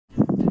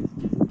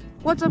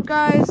What's up,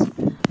 guys?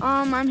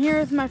 I'm here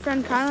with my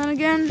friend Kylan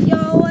again.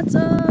 Yo, what's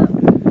up?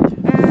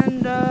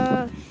 And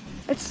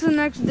it's the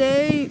next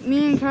day.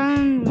 Me and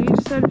Kylan, we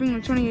decided to bring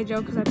the 20 gauge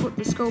out because I put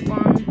the scope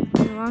on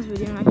in the last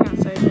video and I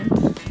can't sight it.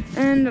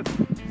 And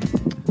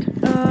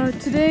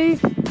today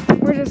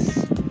we're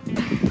just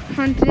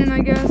hunting, I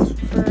guess,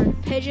 for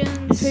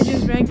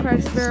Pigeons,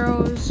 magpies,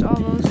 sparrows, all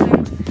those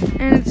things.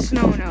 And it's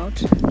snowing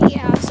out.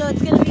 Yeah, so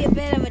it's gonna be a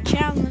bit of a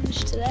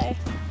challenge today.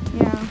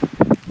 Yeah.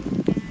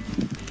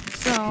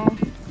 So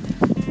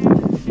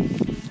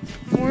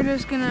we're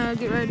just gonna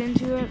get right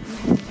into it.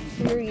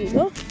 Here you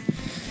go.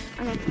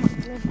 I gotta come up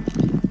here.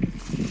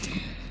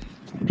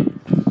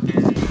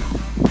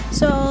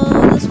 So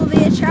this will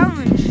be a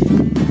challenge.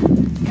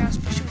 Yeah,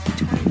 especially with the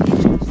 20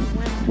 gauge and the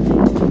wind.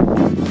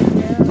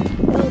 Yeah,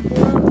 it'll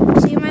blow.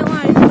 So you might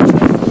want to shoot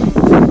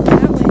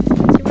that way.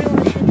 So you might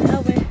want to shoot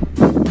that way.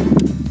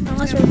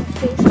 Unless we're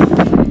facing.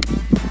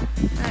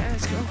 Alright,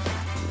 let's go.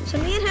 So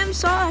me and him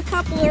saw a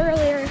couple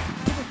earlier.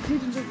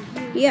 Pigeons over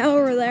here. Yeah,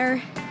 over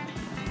there.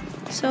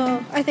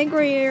 So I think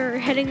we're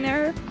heading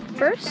there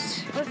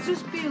first. Let's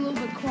just be a little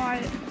bit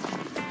quiet.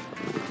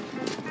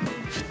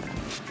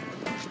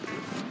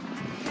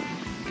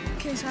 In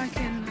case I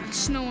can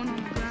snowing on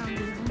the ground,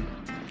 you know.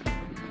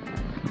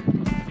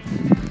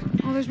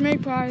 Oh, there's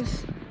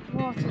magpies.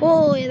 Lots of them.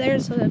 Holy,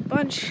 there's a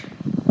bunch.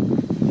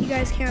 You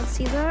guys can't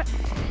see that.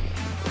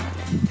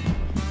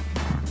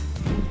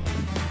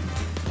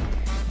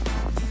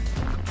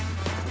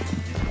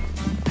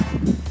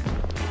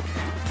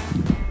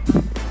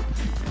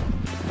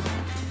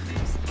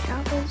 There's the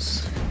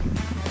cows.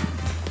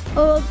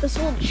 Oh, look, this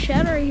little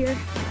shed right here.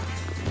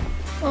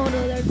 Oh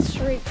no, that's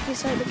right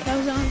beside the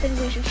cows. I don't think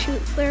we should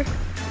shoot there.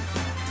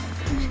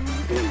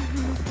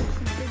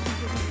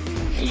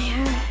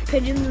 Yeah,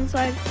 pigeons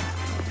inside.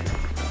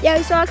 Yeah,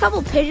 we saw a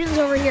couple pigeons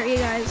over here, you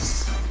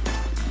guys.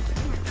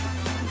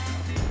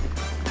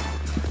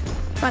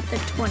 Got the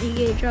 20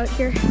 gauge out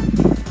here.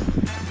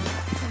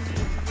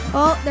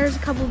 Oh, there's a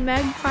couple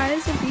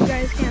magpies if you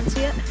guys can't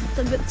see it. It's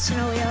a bit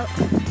snowy out.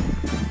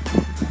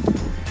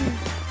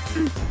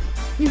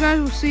 You guys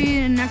will see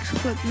in the next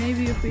clip,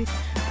 maybe if we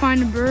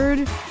find a bird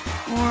or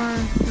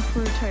if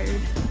we're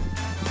tired.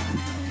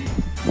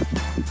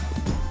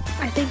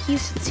 I think you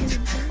should see the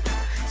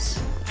birds.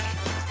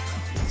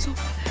 It's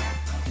over there.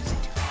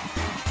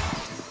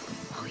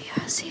 Oh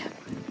yeah, I see it.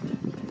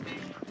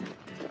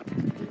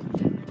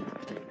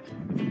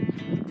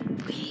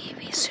 We need to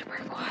be super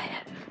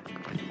quiet.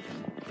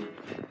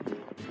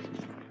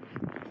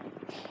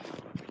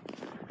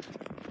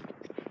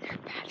 They're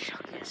patched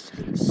on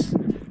distance.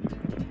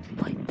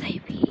 Like they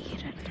be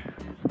eaten.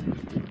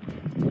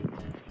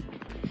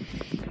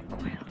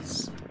 Quails.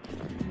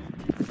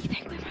 You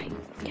think we might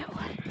get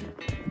one?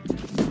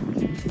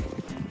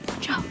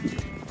 Joe.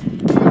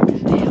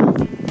 Dale.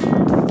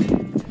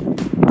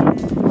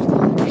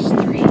 There's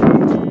 3.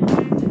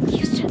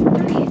 Houston,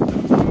 3.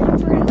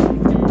 Alberta,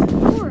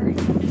 4.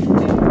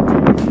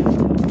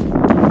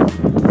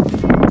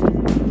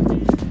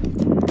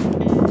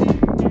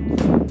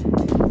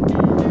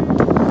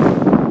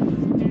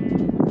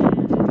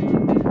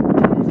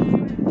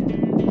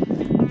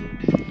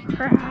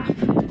 Crap.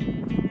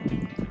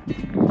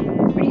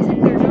 Where do you think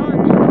they're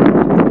going?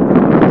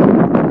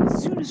 As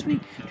soon as we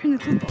turn the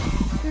clip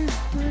off, there's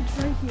birds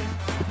right here.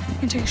 You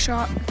can take a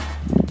shot.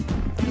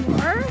 You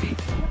are?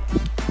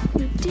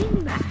 You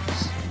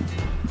dingbats.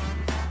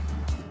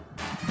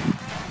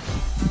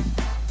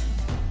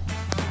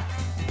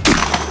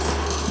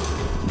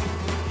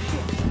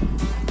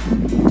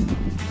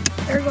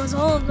 There goes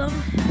all of them.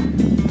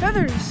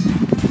 Feathers!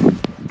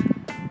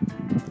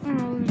 Oh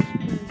no, there's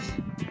birds.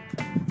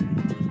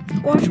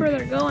 Watch where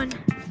they're going.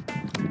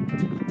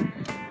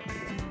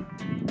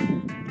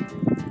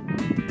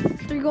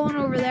 They're going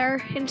over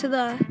there into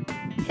the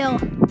hill.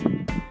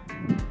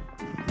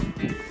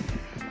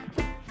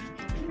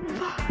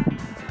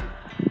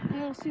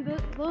 And we'll see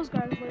those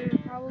guys later,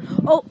 probably.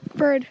 Oh,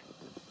 bird.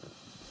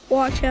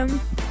 Watch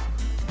him.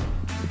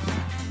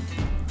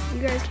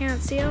 You guys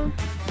can't see him.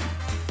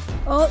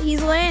 Oh,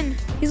 he's laying.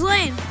 He's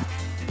laying.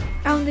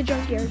 Out in the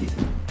junkyard.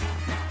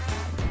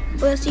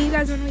 We'll see you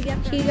guys when we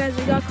get there. See you guys,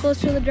 we got close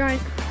to the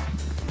giant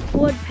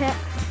wood pit.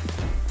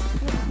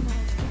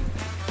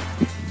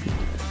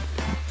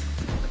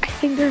 I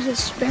think there's a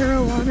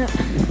sparrow on it.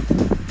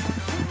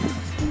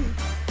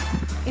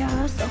 Yeah,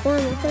 that's the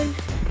horrible thing.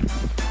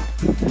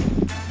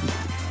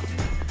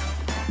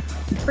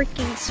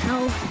 Freaking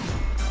snow.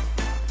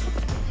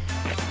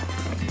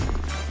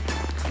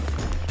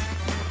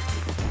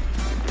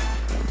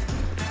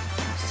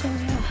 So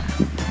yeah.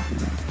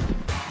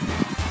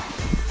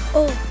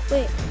 Oh,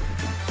 wait.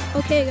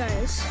 Okay,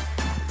 guys.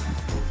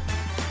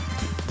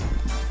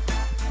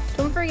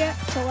 Don't forget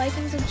to like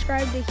and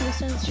subscribe to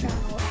Houston's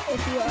channel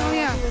if you are Oh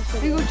yeah, watching this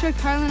and video. go check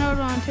Kylan out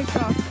on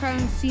TikTok,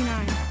 Kylan C9.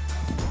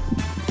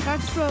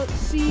 That's spelled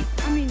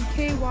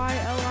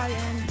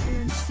K-Y-L-I-N, and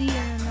then C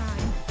and a 9.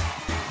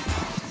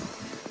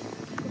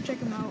 Go check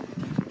him out.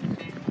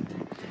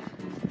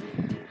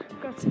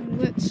 Got some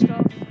lit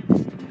stuff.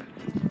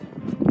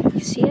 You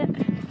see it?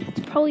 It's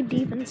probably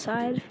deep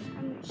inside.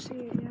 I don't see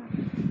it yet.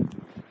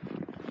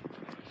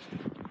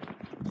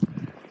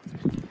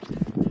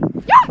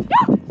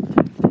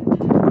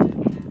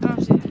 I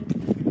don't see it.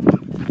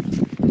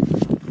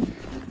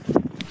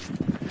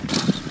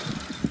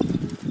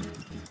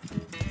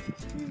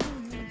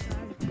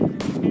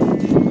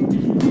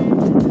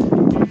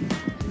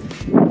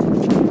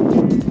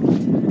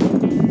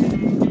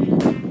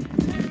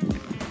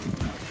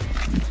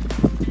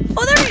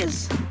 Oh, there it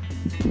is.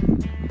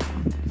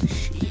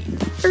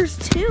 There's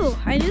two.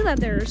 I knew that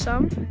there were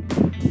some.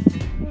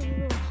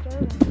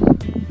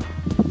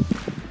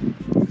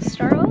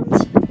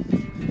 Starlands?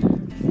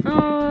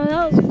 Oh,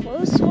 that was a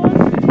close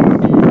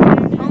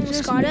one.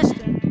 Almost got it.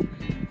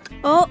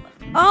 Oh,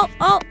 oh,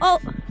 oh, oh.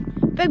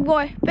 Big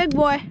boy, big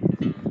boy.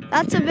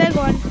 That's a big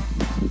one.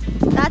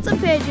 That's a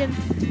pigeon.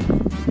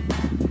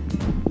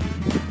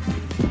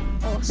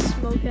 Oh,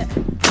 smoke it.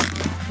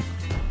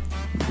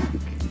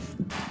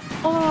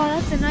 Oh,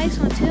 that's a nice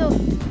one too.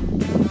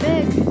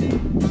 Big.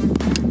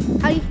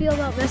 How do you feel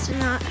about missing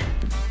that?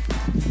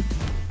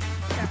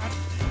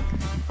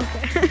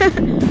 Okay.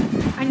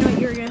 I know what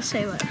you were gonna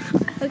say, but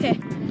okay.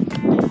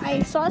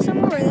 I saw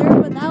some over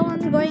there, but that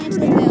one's going into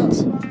the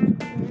bales.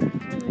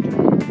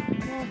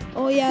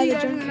 Oh yeah, See you the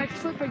guys in the junk. next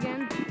clip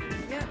again.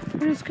 Yeah.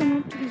 We're just coming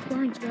up to these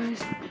barns,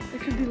 guys. There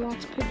could be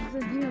lots of pigeons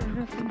in here or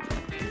nothing.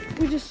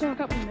 We just saw a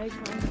couple of eggs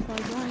by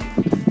blind.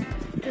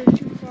 They're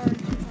too far to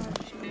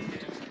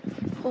shoot.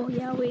 Oh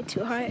yeah, way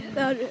too high.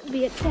 That would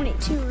be a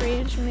 22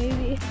 range,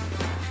 maybe.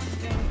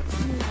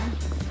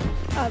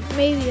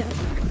 Maybe a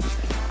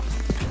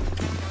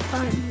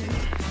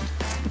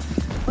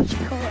what you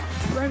call it,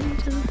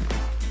 Remington.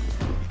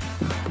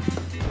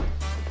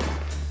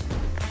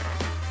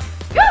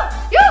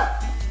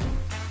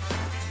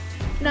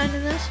 None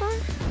in this one?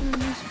 And then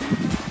this one.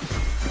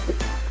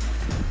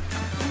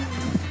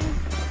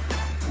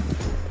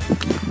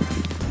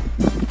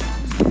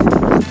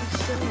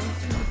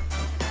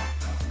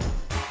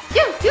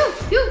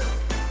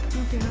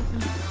 Okay,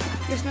 nothing.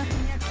 There's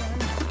nothing yet,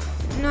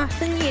 guys.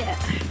 Nothing yet.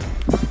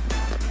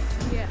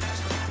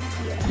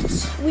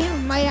 Yes. We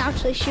might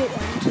actually shoot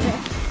one today.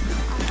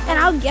 And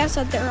I'll guess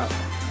that they're up.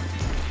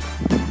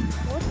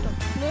 What the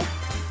flip?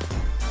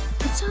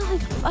 It sounds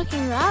like a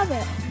fucking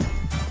rabbit.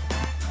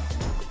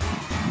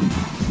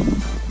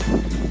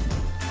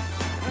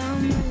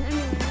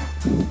 Anyway.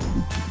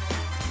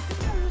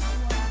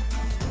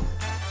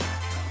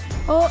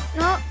 Oh,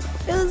 no.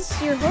 It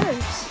was your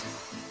horse.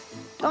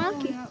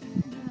 Donkey.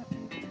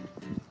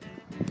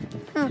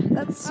 Huh,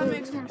 that's That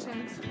makes more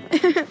sense.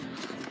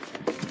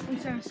 I'm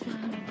satisfied.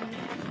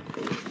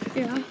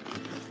 yeah.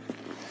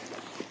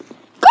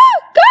 Go!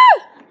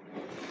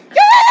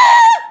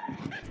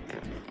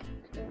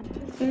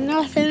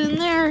 Nothing in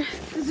there.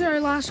 This is our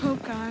last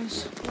hope,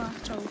 guys.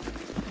 Last hope.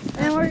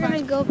 And we're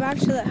gonna go back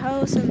to the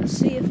house and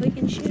see if we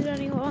can shoot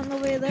anyone on the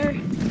way there.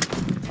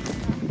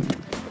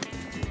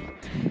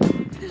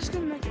 This is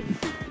gonna make it.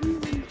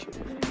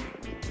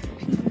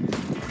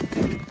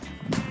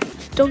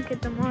 Don't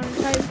get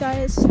demonetized,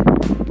 guys.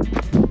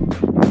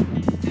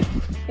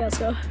 Yeah, let's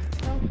go.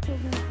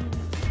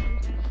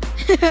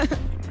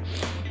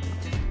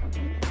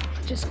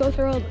 Just go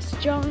through all this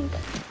junk.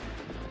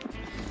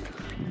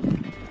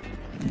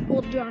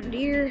 Old John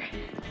Deere.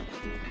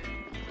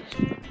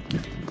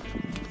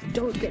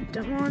 Don't get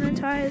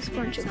demonetized.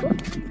 Bunch of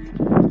books.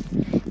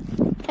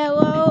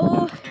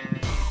 Hello,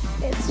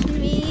 it's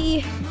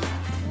me.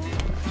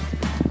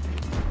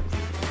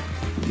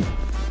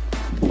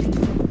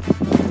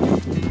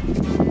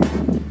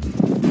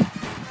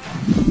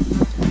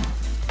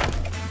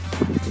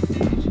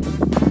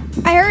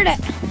 I heard it.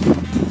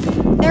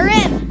 They're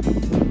in.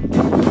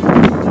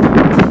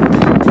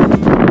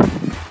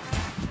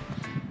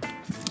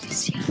 You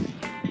see them?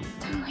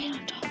 They're right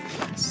on top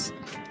of us.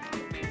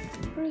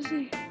 Where is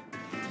he?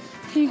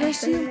 Can you guys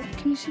see him?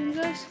 Can you see him,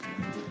 guys?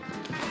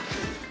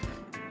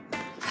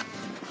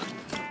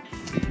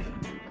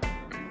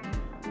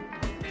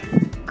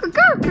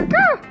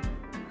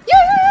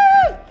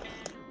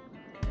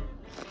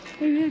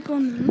 Are you gonna go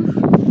on the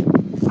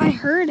roof? I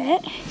heard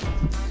it.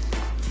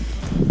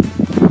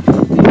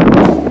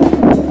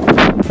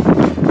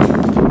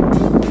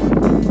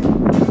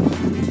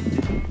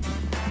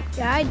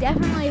 Yeah, I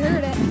definitely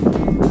heard it.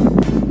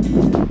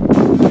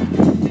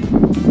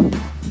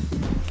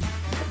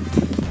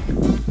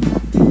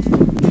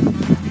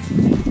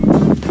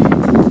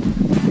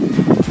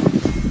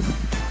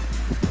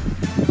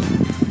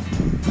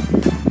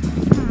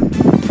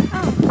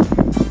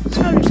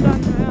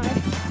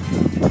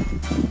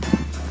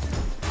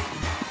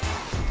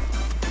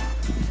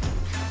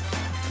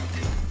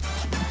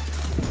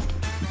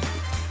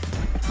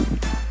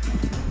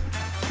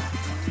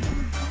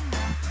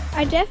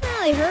 I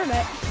definitely heard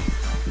it.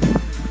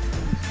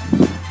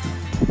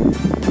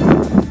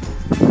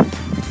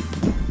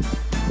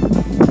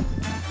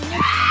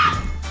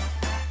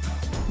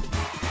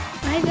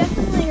 I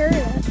definitely heard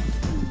it.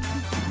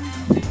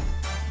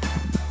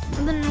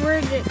 And then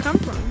where did it come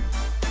from?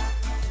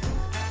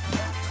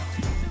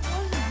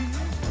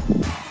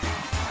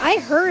 I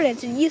heard it.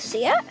 Did you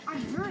see it? I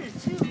heard it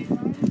too, but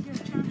I didn't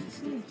get a chance to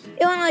see it.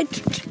 It went like.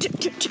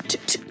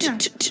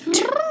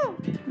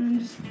 And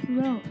just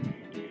flew out.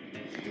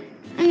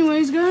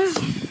 Anyways, guys,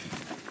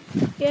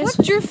 Yes.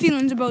 what's your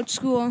feelings about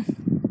school?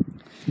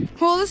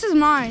 Well, this is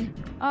mine.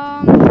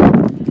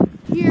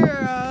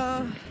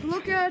 Here,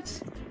 look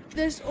at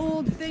this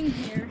old thing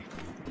here,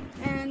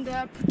 and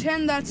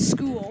pretend that's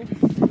school.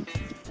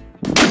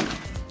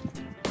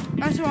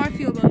 That's how I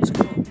feel about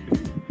school.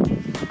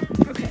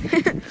 Okay.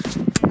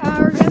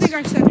 I think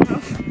I said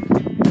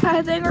enough.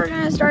 I think we're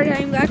gonna start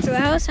heading back to the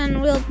house,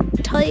 and we'll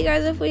tell you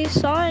guys if we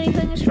saw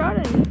anything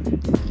extraordinary.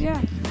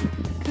 Yeah,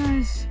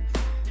 guys,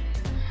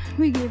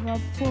 we gave up.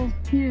 Well,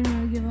 we didn't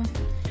really give up.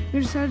 We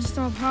decided to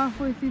stop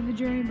halfway through the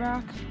journey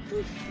back.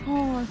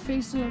 Oh, our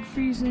faces are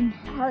freezing.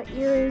 Our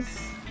ears.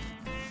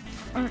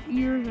 Our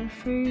ears, our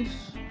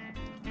face.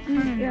 I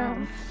don't Yeah.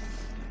 know.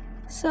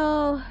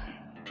 So.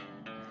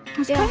 I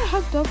was Yeah. kind of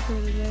hyped up for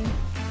today.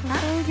 I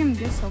thought we were gonna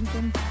get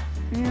something.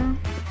 Yeah.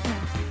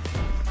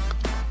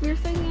 You're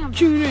thinking of.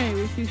 Q&A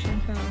with you,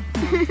 Chantal.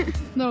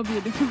 No. That'll be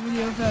a different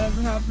video if that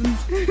ever happens.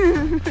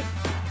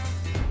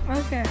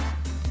 Okay.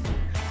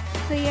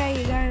 So yeah,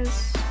 you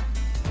guys.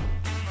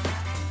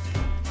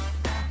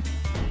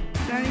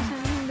 Got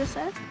anything to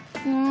say?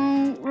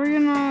 Well, we're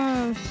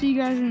gonna see you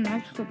guys in the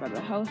next clip at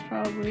the house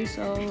probably.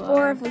 So.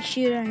 Or if we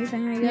shoot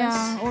anything, I guess.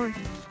 Yeah. Or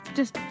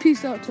just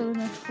peace out till the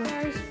next clip.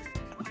 Guys,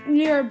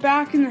 we are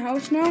back in the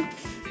house now,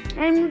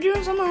 and we're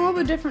doing something a little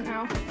bit different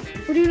now.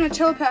 We're doing a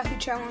telepathy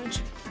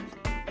challenge.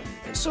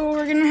 So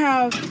we're gonna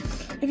have,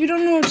 if you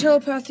don't know what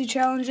telepathy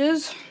challenge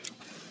is,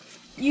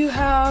 you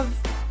have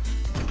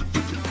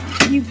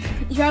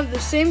the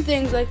same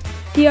things. Like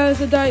he has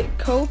a Diet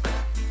Coke,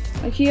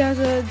 like he has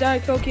a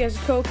Diet Coke, he has a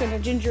Coke and a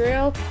ginger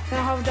ale, and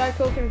I'll have a Diet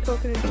Coke and a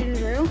Coke and a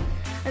ginger ale.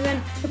 And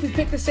then if we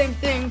pick the same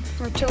thing,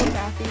 we're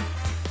telepathy.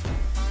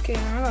 Okay,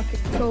 now I gotta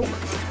pick the Coke.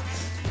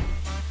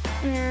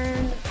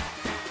 And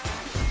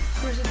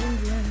where's the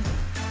ginger ale?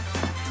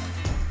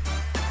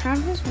 I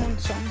have this one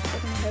song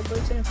stuck in my head, but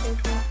it's in a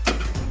page one.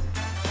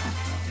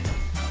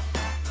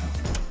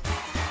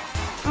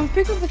 I'll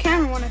pick up the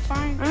camera when I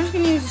find. I'm just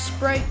gonna use a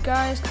Sprite,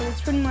 guys, because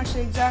it's pretty much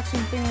the exact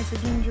same thing as the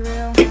ginger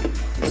ale.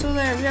 So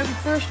there, we have the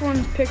first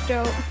one picked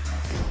out.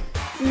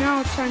 And now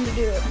it's time to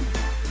do it.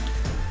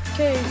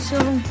 Okay, so.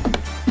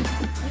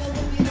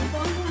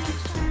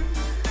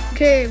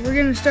 Okay, we're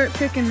gonna start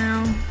picking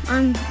now.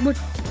 I'm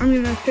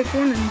gonna pick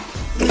one and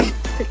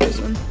pick this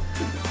one.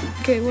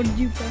 Okay, what did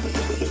you pick?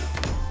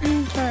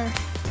 Okay.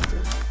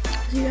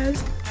 So you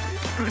guys,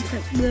 I'm gonna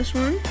pick this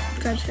one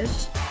because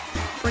it's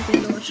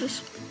freaking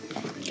delicious.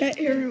 Okay,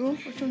 here we go.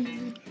 Which one did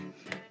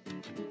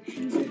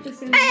you pick the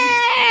same one?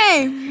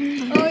 Hey!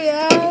 Oh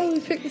yeah, we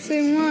picked the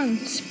same one.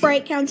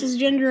 Sprite counts as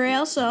ginger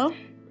ale, so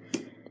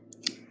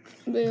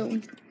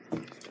Boom.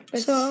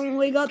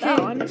 we got that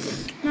Okay. one.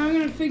 Now I'm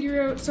gonna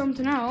figure out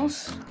something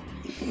else.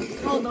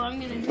 Hold on, I'm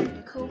gonna drink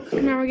the Coke.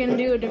 Now we're gonna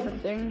do a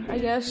different thing, I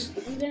guess.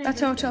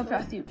 That's how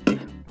telepathy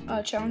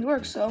challenge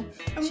works. So,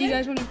 see you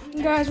guys when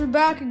guys, we're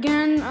back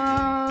again.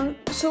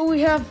 So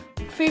we have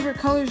favorite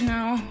colors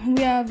now.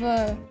 We have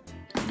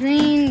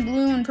green,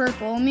 blue, and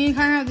purple. Me and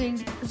Connor have the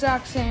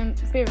exact same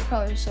favorite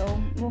colors, so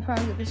we'll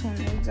probably get this one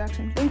the exact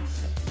same thing.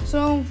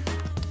 So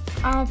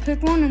I'll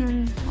pick one and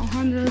then I'll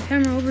hand the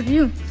camera over to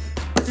you.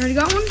 You already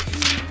got one?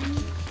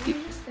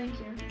 Thank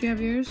you. Do you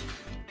have yours?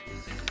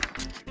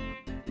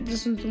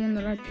 This is the one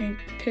that I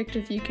picked,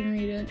 if you can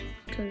read it,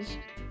 because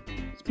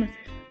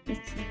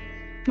it's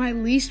my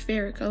least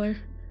favorite color.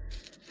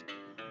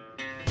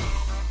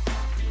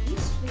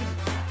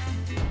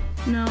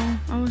 No,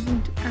 I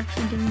wasn't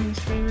actually doing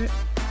least favorite.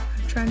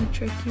 I'm trying to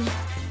trick you.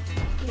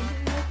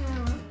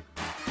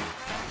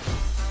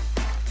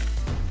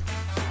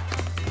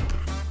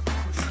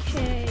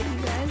 Okay,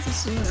 you guys,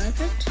 this is what I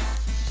picked.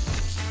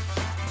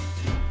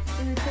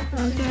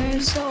 Okay,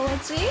 so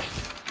let's see.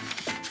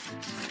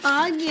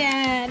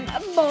 Again,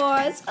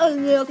 boys, it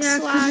looks Yeah,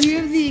 like. because you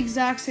have the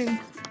exact same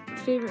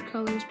favorite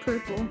color as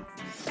purple.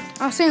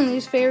 I was saying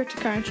least favorite to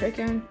kind of trick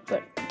him,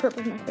 but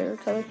purple's my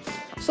favorite color.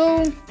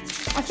 So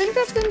I think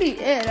that's gonna be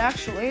it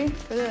actually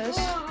for this.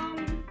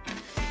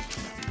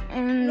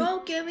 And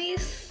No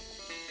gimmies.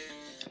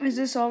 is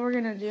this all we're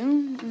gonna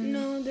do?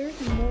 No, there's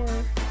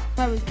more.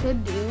 That we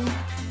could do.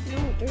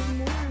 No, there's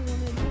more I want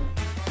to do.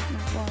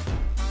 Not what.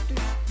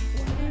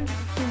 There's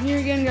So here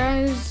again,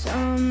 guys.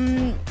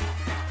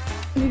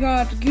 We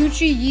got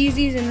Gucci,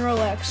 Yeezys, and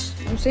Rolex.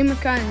 Same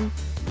with kind.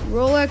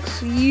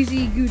 Rolex,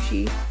 Yeezy,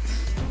 Gucci.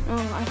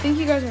 I think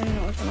you guys already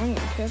know which one I'm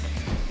gonna pick.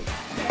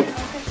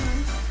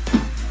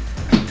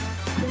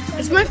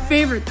 It's my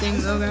favorite thing,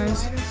 though,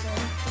 guys.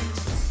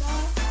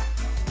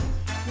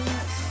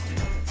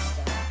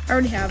 I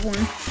already have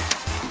one.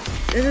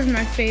 This is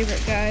my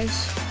favorite,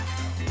 guys.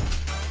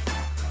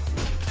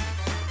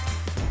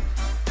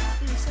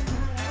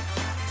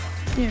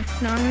 Yeah,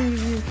 no, I'm gonna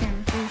give you the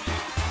camera first.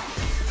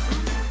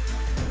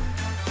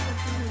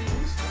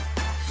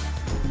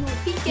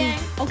 Peeking.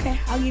 Okay,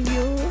 I'll give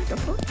you the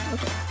phone.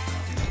 Okay.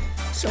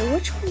 So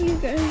which one you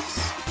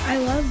guys? I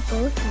love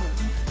both of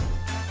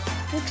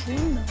them. Which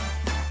one though?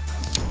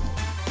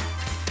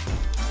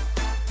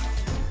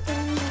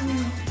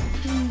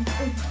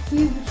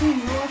 He's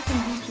between Rolex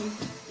and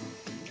Gucci.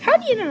 How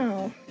do you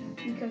know?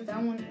 Because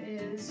that one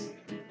was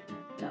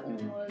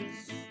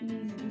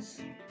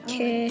Yeezys.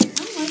 Okay. I like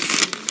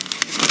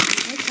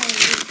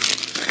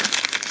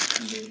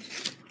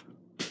these.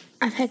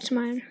 I picked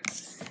mine.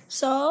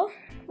 So,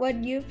 what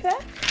did you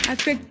pick? I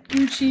picked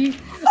Gucci.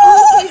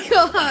 Oh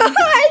my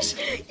gosh!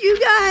 You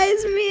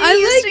guys, me and you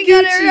used to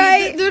get it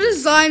right. Their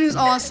design is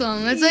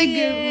awesome. It's like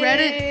Yay. red.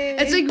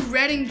 It's like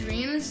red and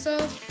green and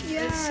stuff.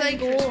 Yeah, it's like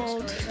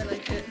gold. Christmas colors. I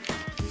like it.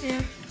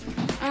 Yeah.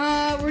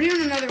 We're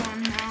doing another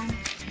one now.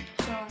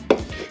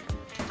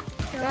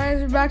 So,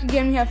 guys, we're back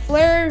again. We have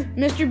Flare,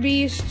 Mr.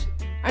 Beast,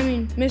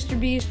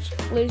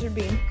 Laser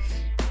Beam.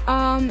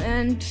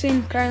 And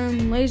same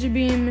Kylan, Laser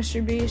Beam,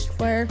 Mr. Beast,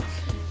 Flare.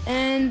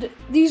 And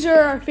these are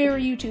our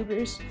favorite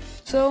YouTubers.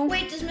 So,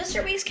 Wait, does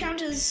Mr. Beast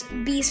count as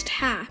Beast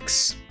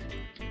hacks?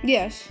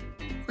 yes.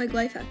 Like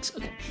life hacks?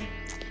 Okay.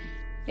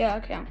 Yeah,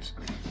 it counts.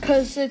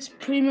 Because it's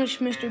pretty much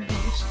Mr.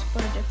 Beast,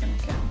 but a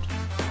different account.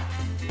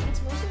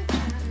 It's mostly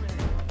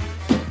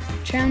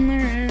Chandler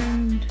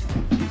and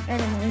I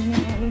don't know his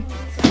name.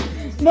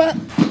 But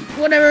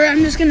whatever,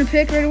 I'm just gonna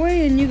pick right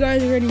away, and you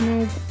guys already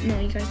know. No,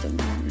 you guys don't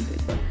know what I'm gonna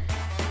pick, but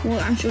well,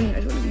 I'm showing you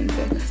guys what I'm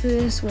gonna pick.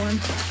 This one.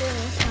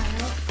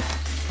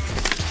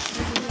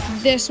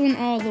 This one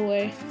all the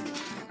way.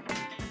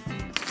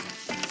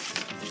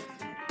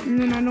 And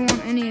then I don't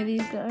want any of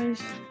these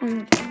guys.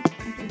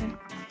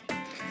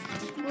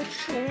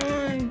 Which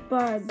one,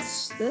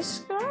 buds? This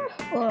guy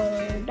or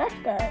that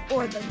guy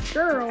or the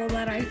girl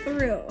that I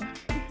threw?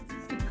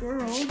 The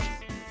girl.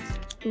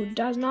 Who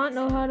does not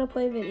know how to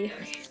play video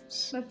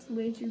games. That's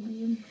Laser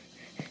Beam.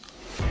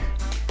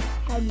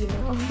 How do you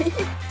know? I was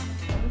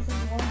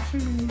like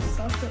watching and he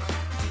sucked at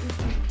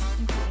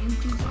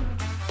games and stuff.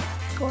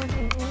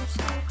 Fortnite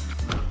also.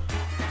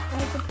 I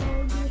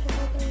suppose you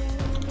have a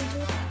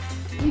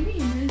random. You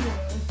being ninja.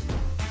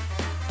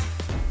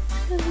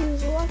 Because he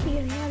was lucky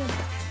and he had a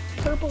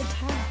purple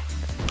tag.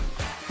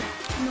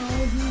 No, he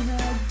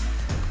had.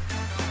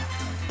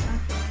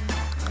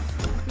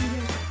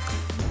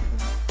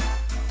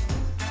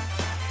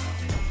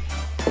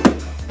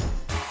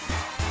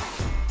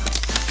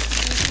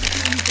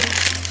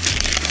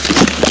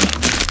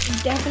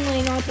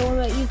 Definitely not the one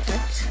that you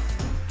picked.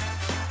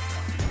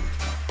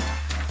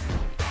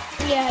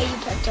 Yeah, you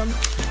picked him.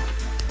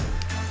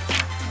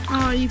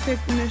 Oh, you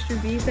picked Mr.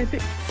 Beast. I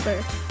picked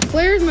Flare.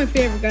 Flare is my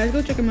favorite, guys.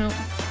 Go check him out.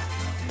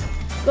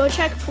 Go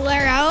check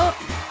Flare out.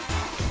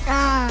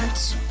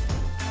 It's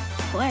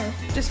Flare.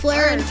 Just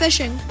Flare and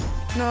fishing.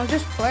 No,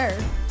 just Flare.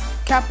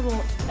 Capital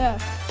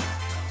F.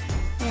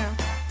 Yeah.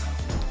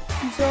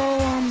 So,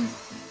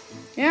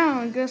 yeah,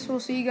 I guess we'll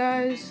see you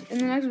guys in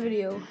the next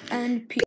video. And peace.